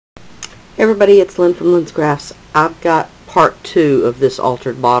Hey everybody, it's Lynn from Lyn's Crafts. I've got part 2 of this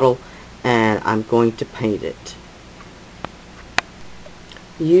altered bottle and I'm going to paint it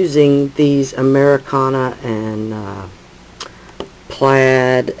using these Americana and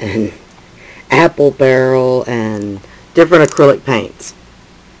plaid and apple barrel and different acrylic paints.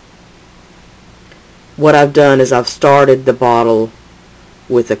 What I've done is I've started the bottle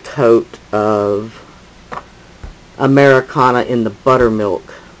with a coat of Americana in the buttermilk.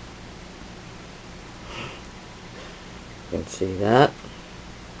 You can see that.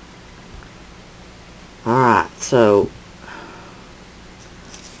 Alright, so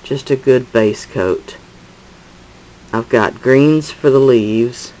just a good base coat. I've got greens for the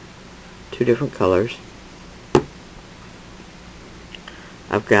leaves, 2 different colors.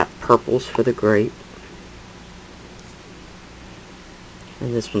 I've got purples for the grape.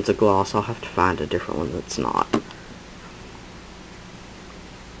 And this one's a gloss. I'll have to find a different one that's not.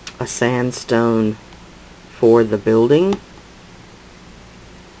 A sandstone for the building.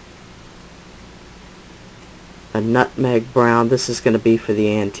 A nutmeg brown. This is going to be for the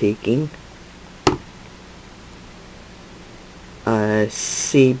antiquing. A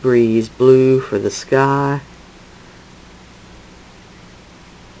sea breeze blue for the sky.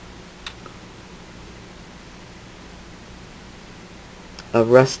 A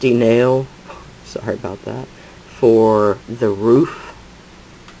rusty nail, sorry about that, for the roof.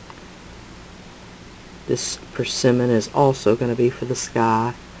 This persimmon is also going to be for the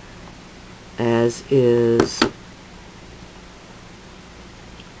sky, as is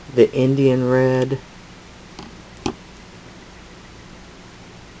the Indian red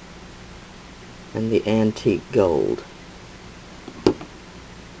and the antique gold.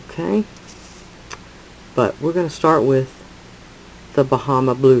 Okay, but we're going to start with the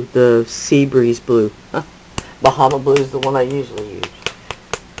Bahama blue, the sea breeze blue. Bahama blue is the one I usually use,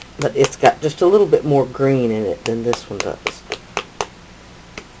 but it's got just a little bit more green in it than this one does.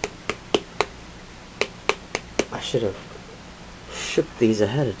 I should have shook these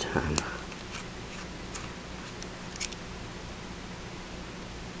ahead of time.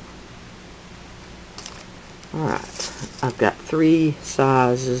 Alright, I've got 3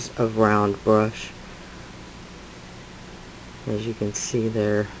 sizes of round brush. As you can see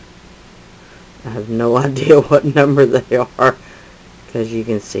there, I have no idea what number they are, because you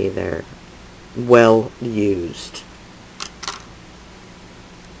can see they're well used.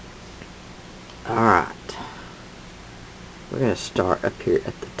 Alright, we're going to start up here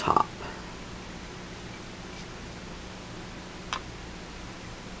at the top.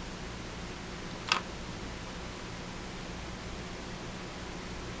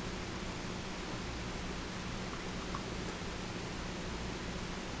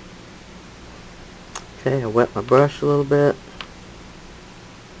 Okay, I wet my brush a little bit.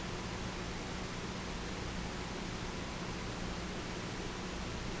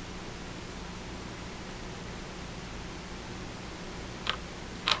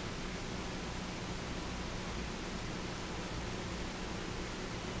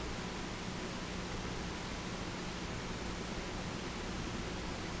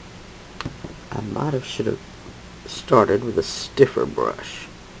 I should have started with a stiffer brush.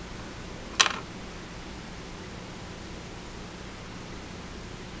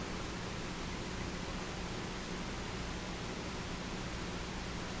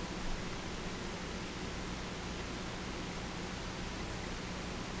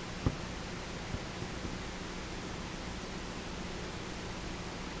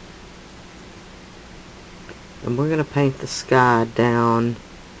 And we're going to paint the sky down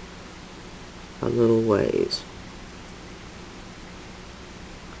a little ways.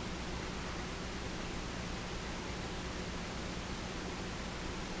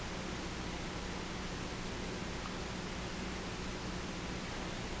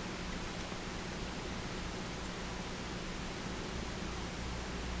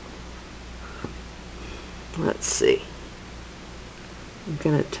 Let's see. I'm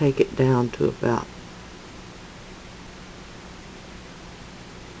going to take it down to about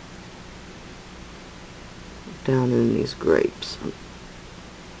down in these grapes.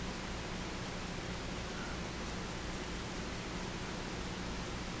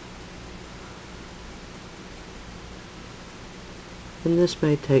 And this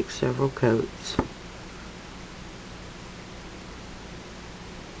may take several coats.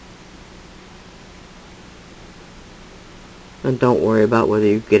 And don't worry about whether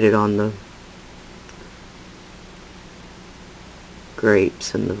you get it on the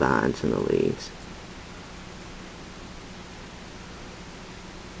grapes and the vines and the leaves,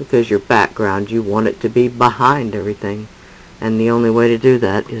 because your background, you want it to be behind everything, and the only way to do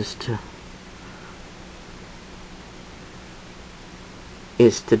that is to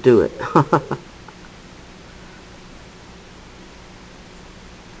is to do it.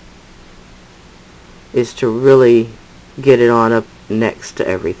 Is to really get it on up next to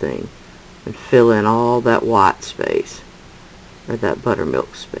everything and fill in all that white space, or that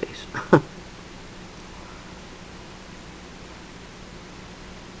buttermilk space.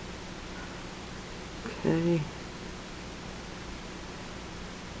 Okay.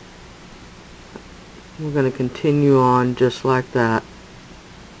 We're going to continue on just like that.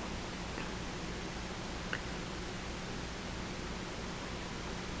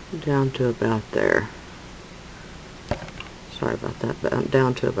 Down to about there. Sorry about that, but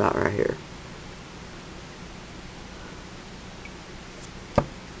down to about right here.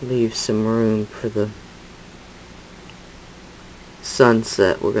 Leave some room for the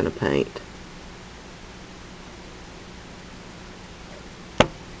sunset we're going to paint.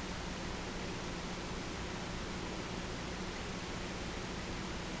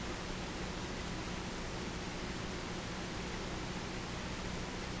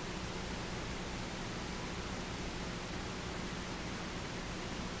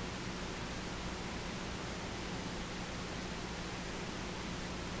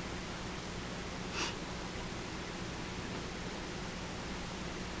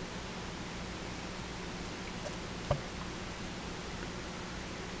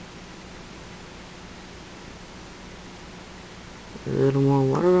 A little more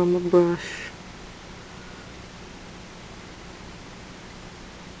water on my brush.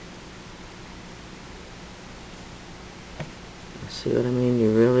 See what I mean?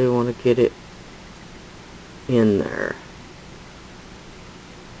 You really want to get it in there.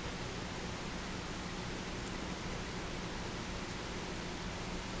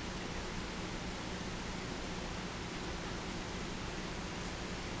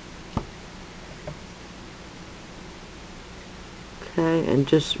 Okay, and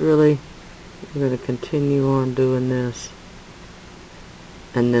just really, we're going to continue on doing this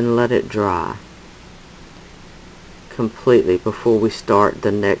and then let it dry completely before we start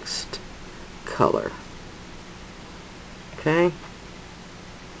the next color. Okay?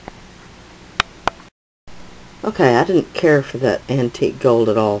 Okay, I didn't care for that antique gold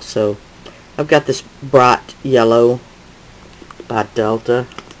at all, so I've got this bright yellow by Delta,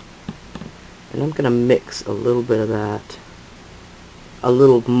 and I'm going to mix a little bit of that, a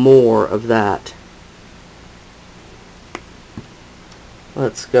little more of that.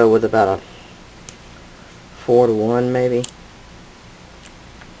 Let's go with about a 4-to-1 maybe.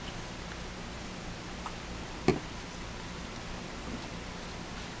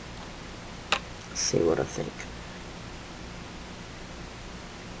 Let's see what I think.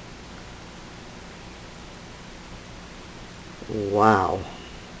 Wow.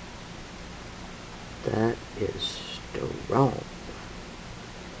 That is strong.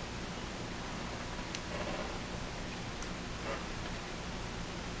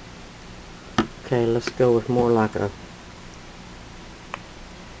 Okay, let's go with more like a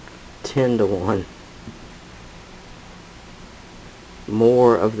 10-to-1.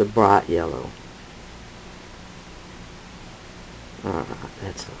 More of the bright yellow. Alright,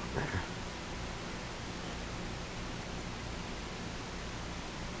 that's a little better.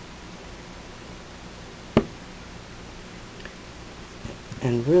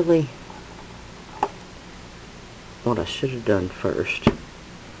 And really, what I should have done first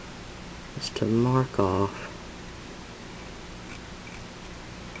is to mark off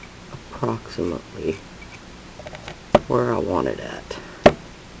approximately where I want it at.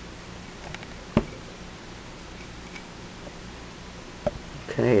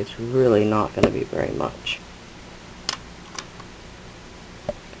 Okay, it's really not going to be very much.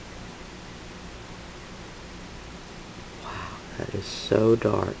 Wow, that is so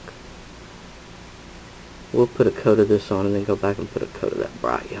dark. We'll put a coat of this on and then go back and put a coat of that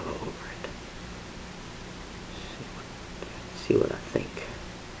bright yellow over it. See what I think.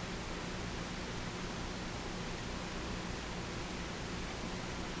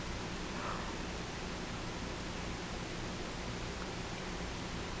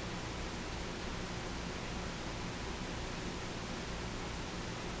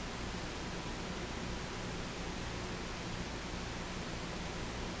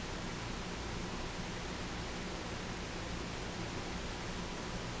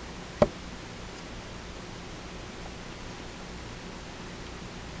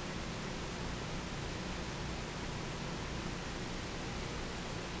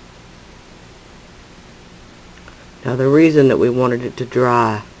 Now the reason that we wanted it to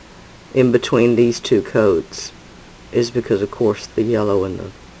dry in between these two coats is because of course the yellow and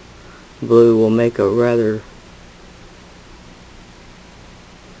the blue will make a rather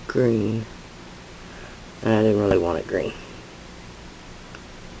green. And I didn't really want it green.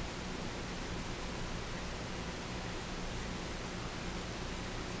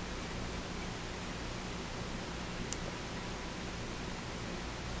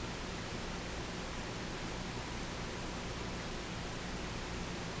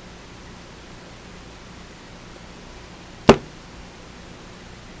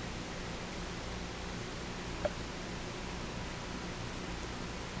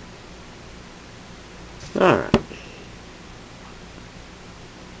 Alright.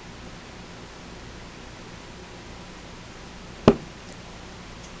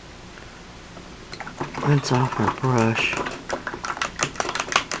 Rinse off our brush.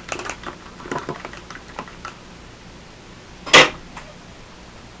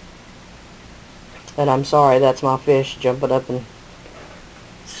 And I'm sorry, that's my fish jumping up and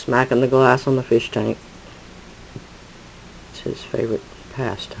smacking the glass on the fish tank. It's his favorite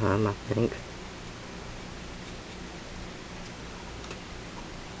pastime, I think.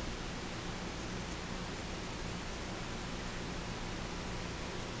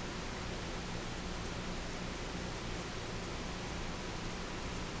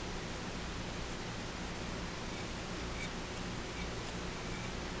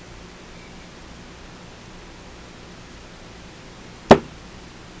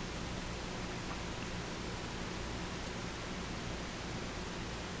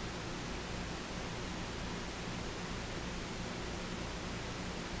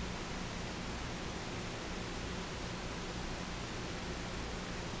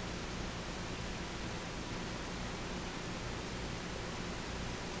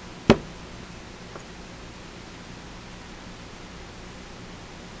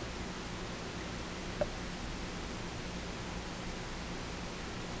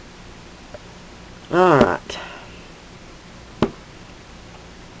 Alright.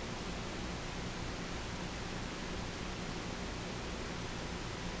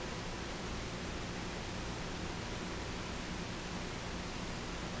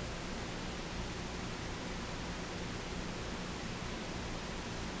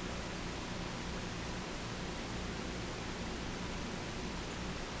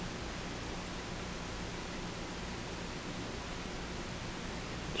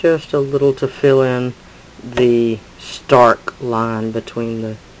 Just a little to fill in the stark line between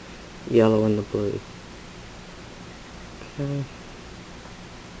the yellow and the blue. Okay.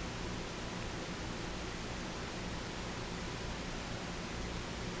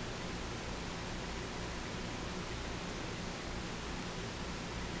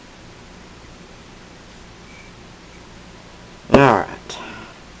 Alright.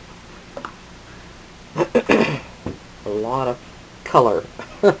 A lot of color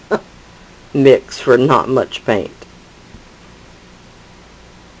mix for not much paint.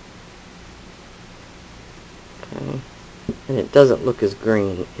 Okay. And it doesn't look as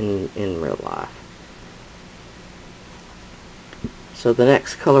green in real life. So the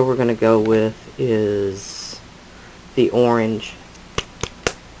next color we're going to go with is the orange.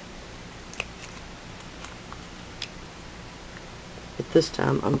 But this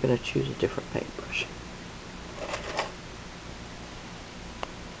time I'm going to choose a different paintbrush.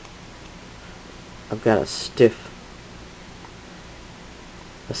 I've got a stiff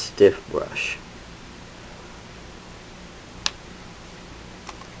brush.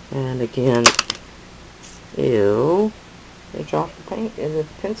 And again, ew, they dropped the paint and the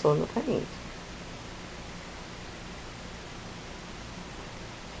pencil in the paint.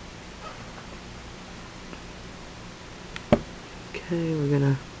 Okay, we're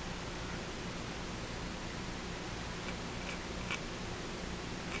gonna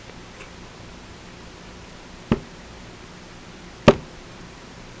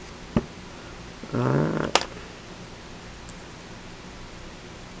alright.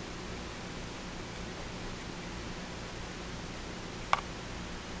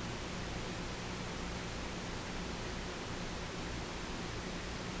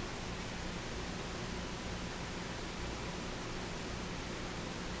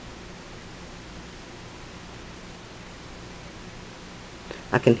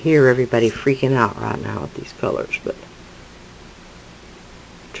 I can hear everybody freaking out right now at these colors, but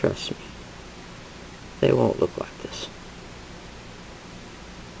trust me, they won't look like this.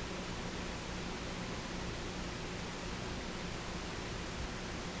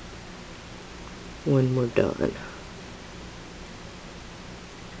 When we're done.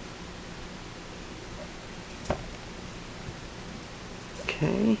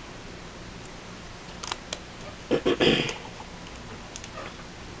 Okay.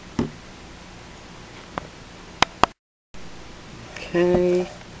 Okay,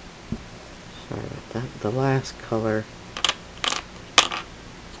 the last color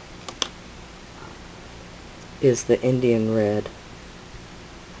is the Indian red.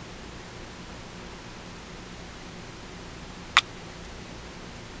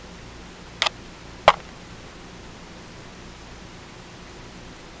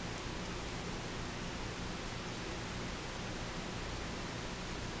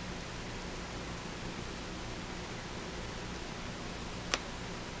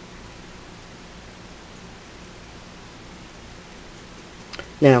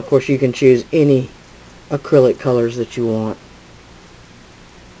 Now, of course, you can choose any acrylic colors that you want.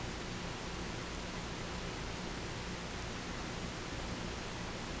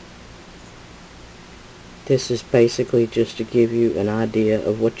 This is basically just to give you an idea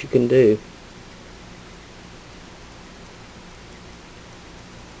of what you can do.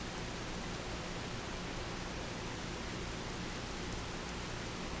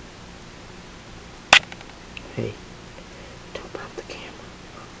 Hey, don't bump the camera.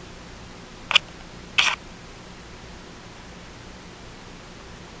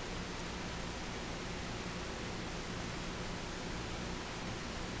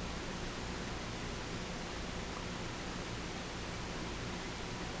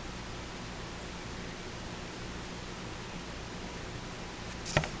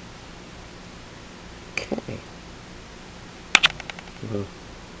 Okay. Well,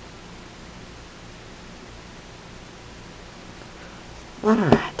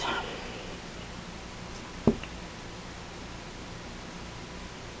 alright.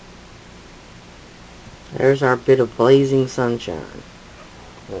 There's our bit of blazing sunshine.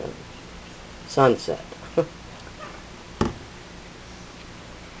 Sunset.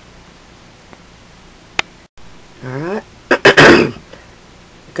 Alright.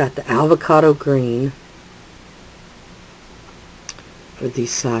 Got the avocado green for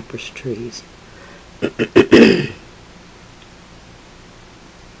these cypress trees.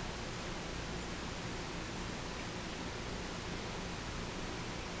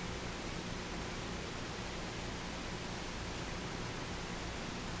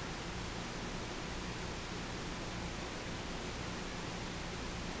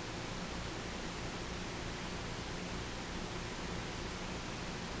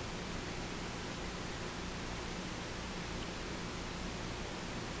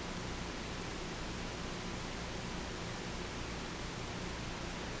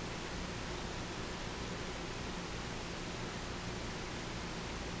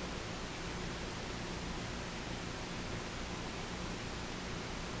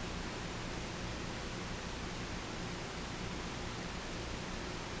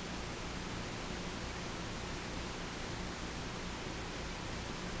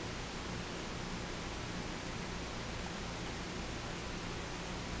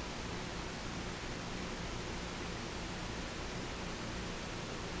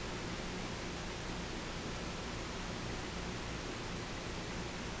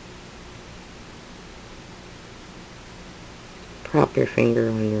 Prop your finger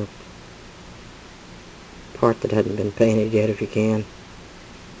on your part that hadn't been painted yet if you can.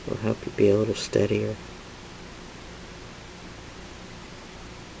 It'll help you be a little steadier.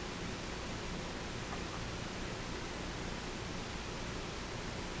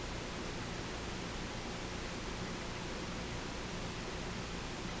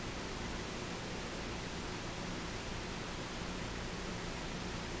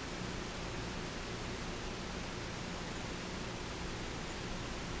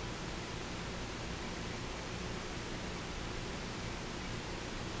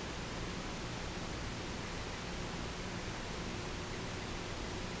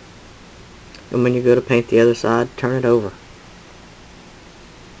 And when you go to paint the other side, turn it over.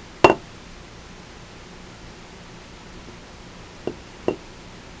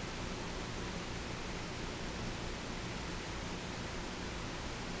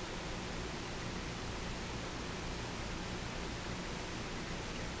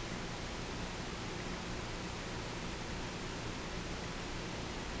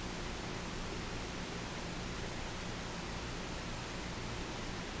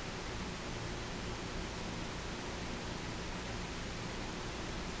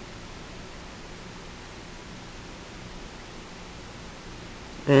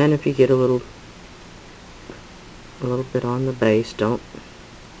 And if you get a little bit on the base, don't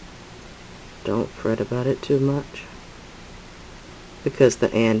fret about it too much, because the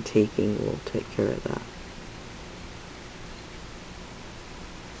antiquing will take care of that.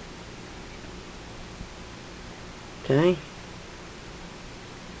 Okay.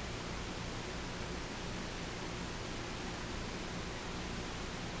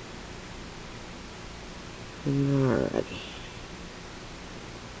 Alrighty.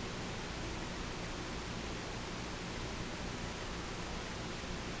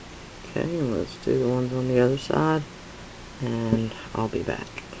 Okay, and let's do the ones on the other side, and I'll be back.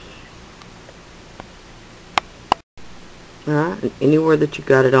 Alright, and anywhere that you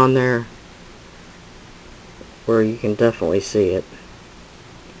got it on there where you can definitely see it,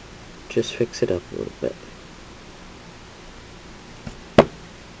 just fix it up a little bit.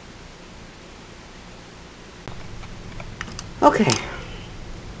 Okay,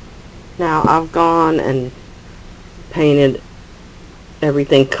 now I've gone and painted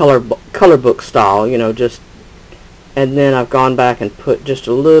everything color book style, you know, just, and then I've gone back and put just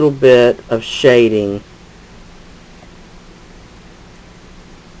a little bit of shading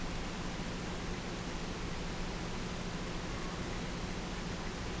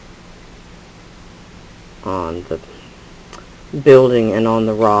on the building and on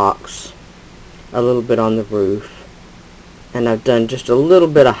the rocks, a little bit on the roof, and I've done just a little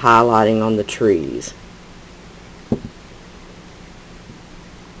bit of highlighting on the trees.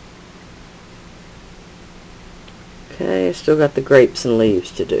 Okay, still got the grapes and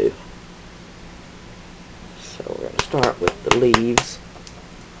leaves to do. So we're going to start with the leaves.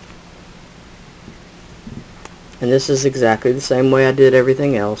 And this is exactly the same way I did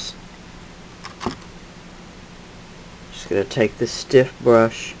everything else. Just going to take this stiff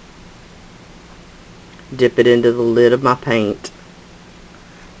brush, dip it into the lid of my paint,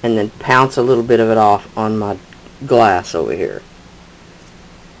 and then pounce a little bit of it off on my glass over here.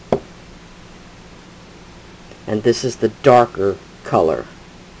 And this is the darker color.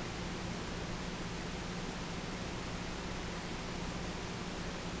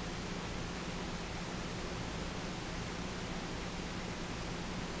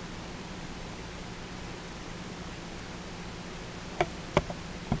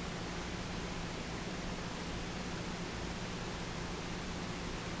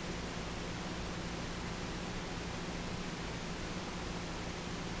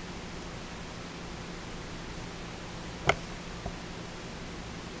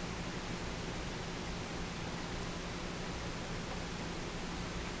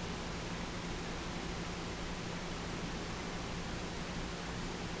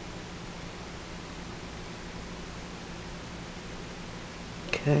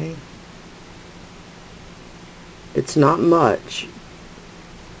 Okay. It's not much.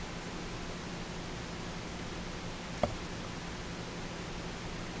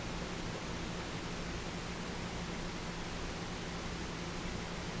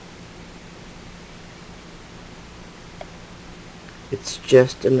 It's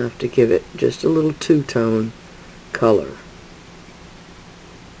just enough to give it just a little two-tone color.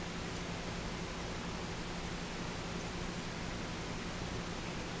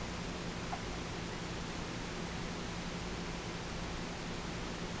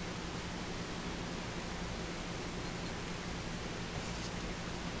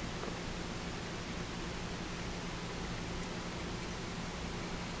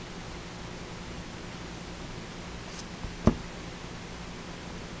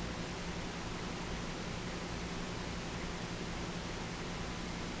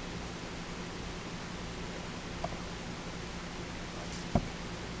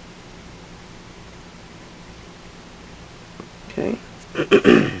 Okay.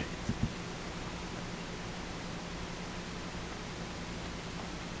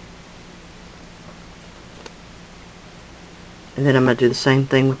 And then I'm going to do the same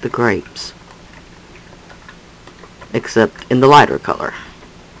thing with the grapes, except in the lighter color.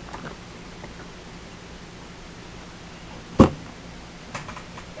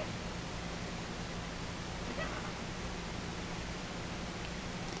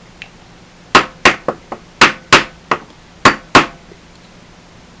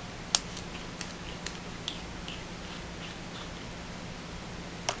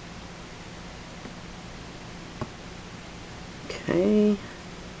 Okay.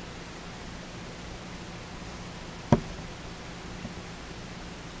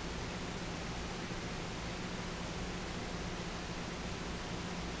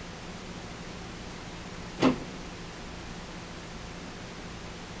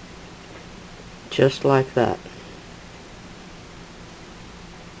 Just like that.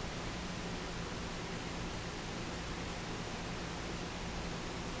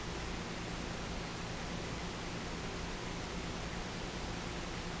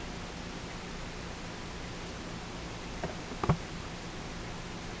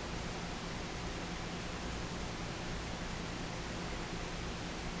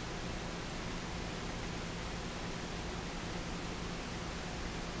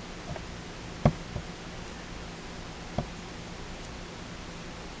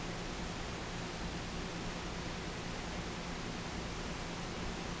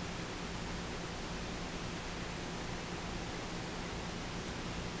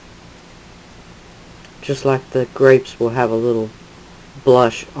 just like the grapes will have a little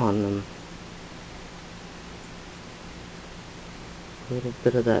blush on them. A little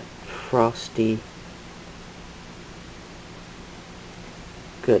bit of that frosty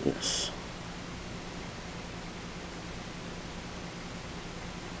goodness.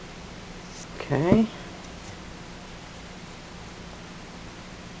 Okay.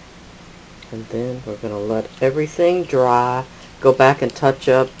 And then we're going to let everything dry. Go back and touch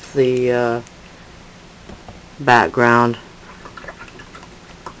up the background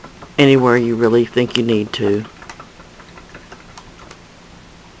anywhere you really think you need to.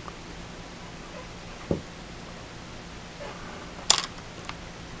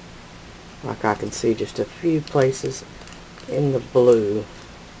 Like I can see just a few places in the blue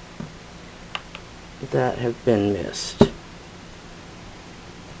that have been missed.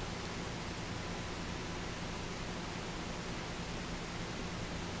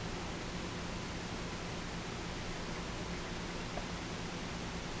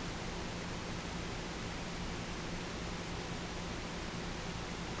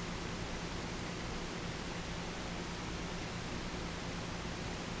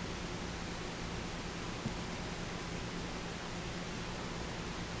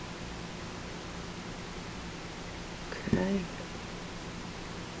 Okay.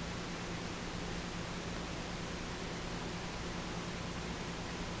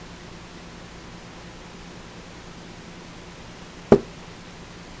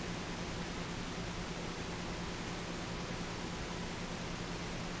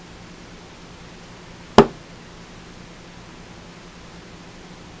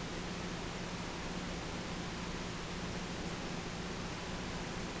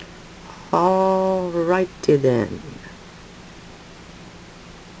 Alrighty then.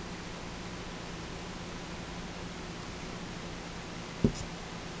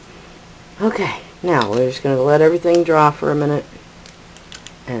 Okay, now we're just going to let everything dry for a minute,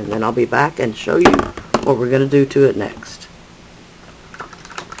 and then I'll be back and show you what we're going to do to it next.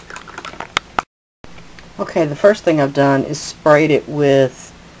 Okay, the first thing I've done is sprayed it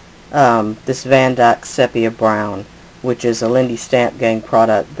with this Van Dyke Sepia Brown, which is a Lindy Stamp Gang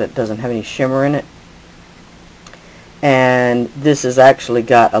product that doesn't have any shimmer in it. And this has actually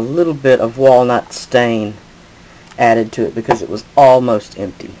got a little bit of walnut stain added to it because it was almost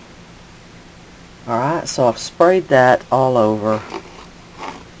empty. Alright, so I've sprayed that all over.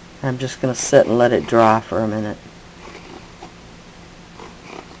 I'm just going to sit and let it dry for a minute.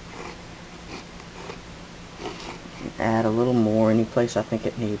 Add a little more any place I think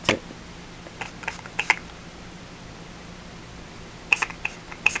it needs it.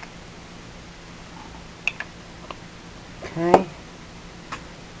 Okay.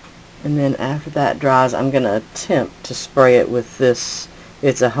 And then after that dries, I'm going to attempt to spray it with this.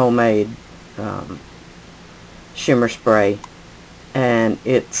 It's a homemade shimmer spray, and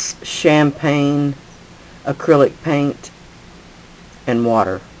it's champagne, acrylic paint, and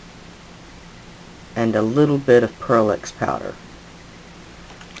water, and a little bit of Pearl-Ex powder.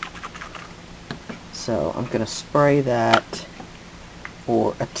 So I'm going to spray that,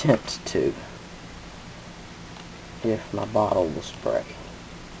 or attempt to, if my bottle will spray.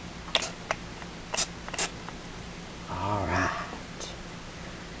 Alright.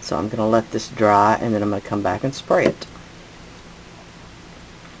 So I'm going to let this dry, and then I'm going to come back and spray it.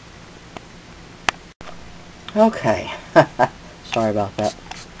 Okay. Sorry about that.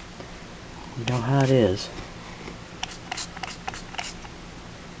 You know how it is.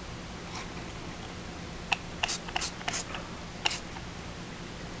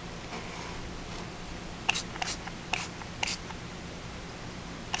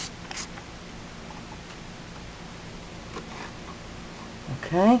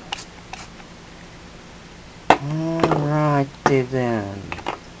 Okay. Alrighty then.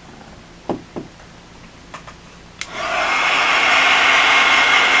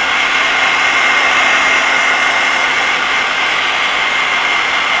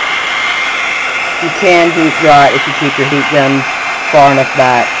 You can heat dry if you keep your heat gun far enough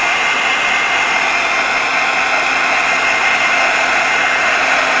back.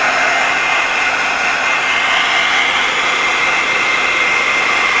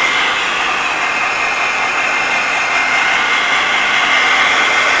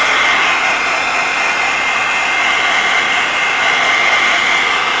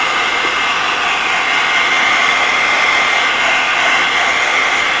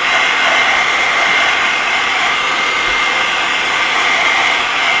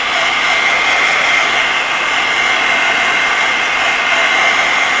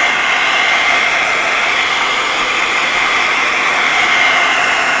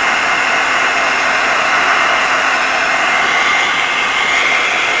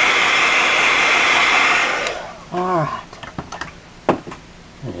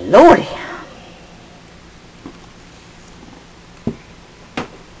 Lordy!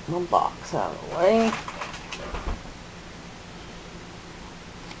 My box out of the way.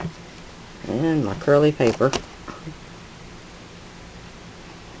 And my curly paper.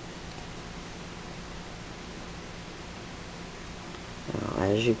 Now,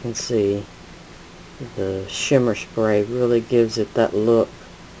 as you can see, the shimmer spray really gives it that look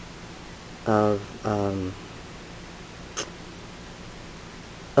of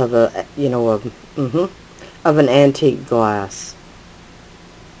a, you know, of an antique glass.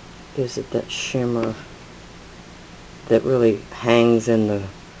 Gives it that shimmer that really hangs in the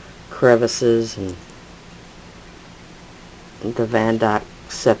crevices, and the Van Dyke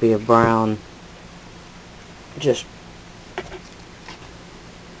sepia brown just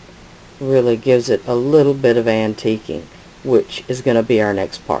really gives it a little bit of antiquing, which is going to be our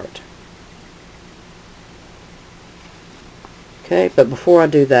next part. Okay, but before I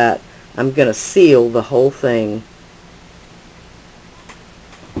do that, I'm going to seal the whole thing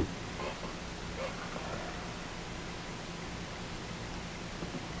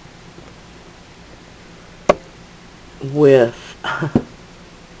with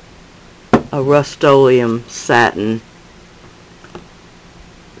a Rust-Oleum satin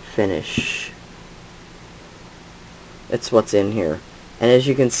finish. It's what's in here. And as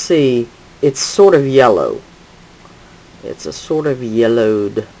you can see, it's sort of yellow. It's a sort of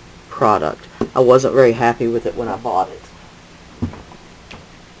yellowed product. I wasn't very happy with it when I bought it,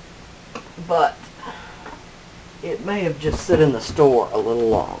 but it may have just sit in the store a little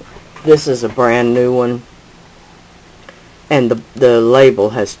long. This is a brand new one, and the label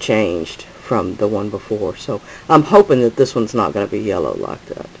has changed from the one before, so I'm hoping that this one's not going to be yellow like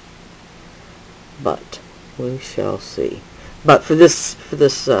that, but we shall see. But for this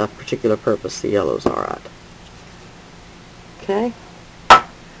particular purpose, the yellow's alright. Okay,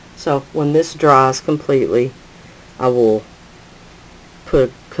 so when this dries completely, I will put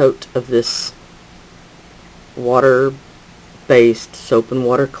a coat of this water-based soap and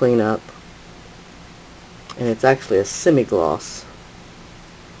water cleanup, and it's actually a semi-gloss,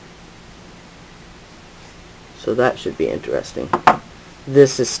 so that should be interesting.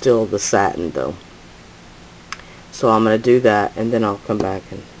 This is still the satin though, so I'm going to do that, and then I'll come back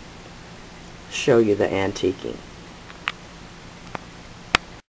and show you the antiquing.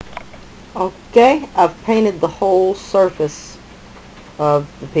 Okay, I've painted the whole surface of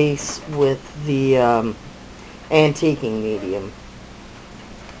the piece with the antiquing medium.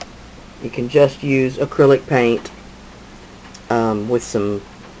 You can just use acrylic paint with some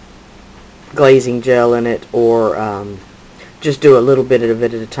glazing gel in it, or just do a little bit of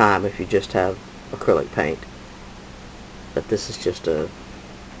it at a time if you just have acrylic paint. But this is just a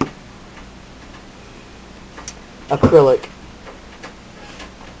acrylic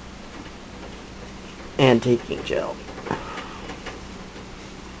antiquing gel.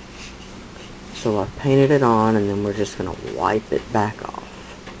 So I've painted it on, and then we're just going to wipe it back off.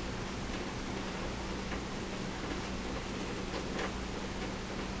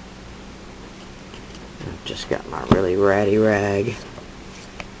 I've just got my really ratty rag.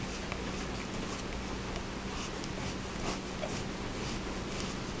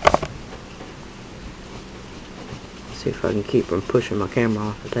 See if I can keep from pushing my camera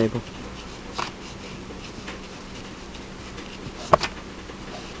off the table.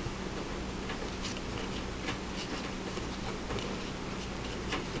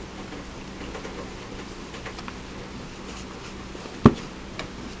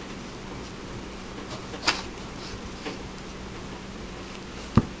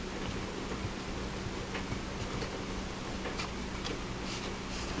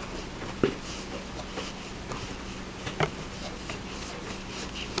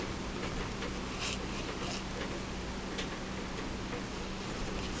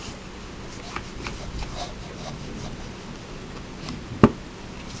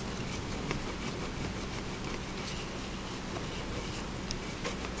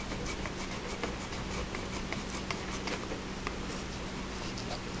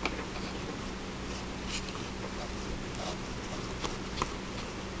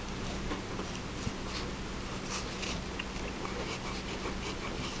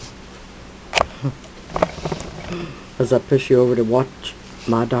 As I push you over to watch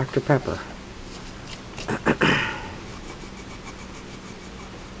my Dr. Pepper.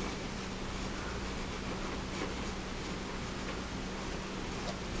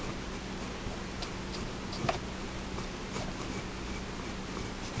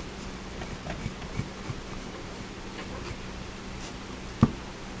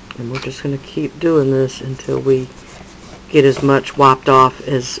 And we're just going to keep doing this until we get as much wiped off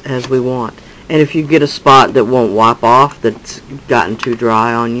as we want. And if you get a spot that won't wipe off, that's gotten too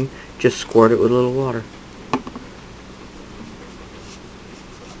dry on you, just squirt it with a little water.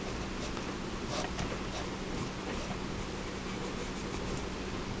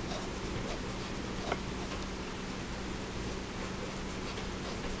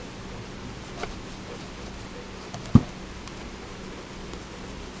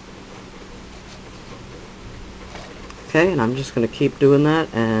 Okay, and I'm just going to keep doing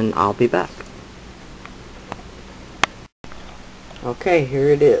that, and I'll be back. Okay, here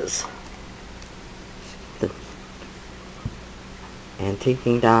it is. The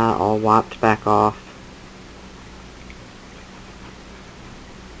antiquing dye all wiped back off.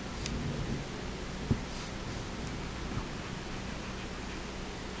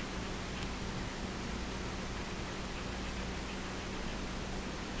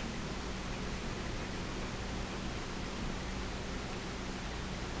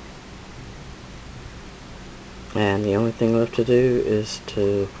 And the only thing left to do is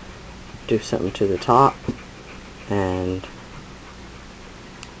to do something to the top and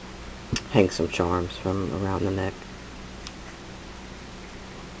hang some charms from around the neck.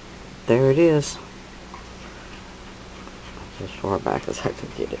 There it is. As far back as I can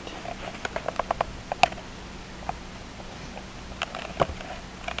get it.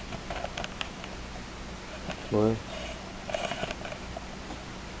 Well,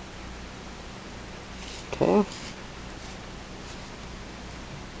 okay.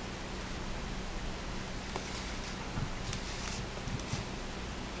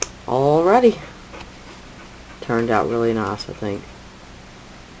 Alrighty. Turned out really nice, I think.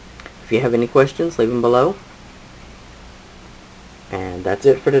 If you have any questions, leave them below. And that's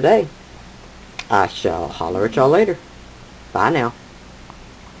it for today. I shall holler at y'all later. Bye now.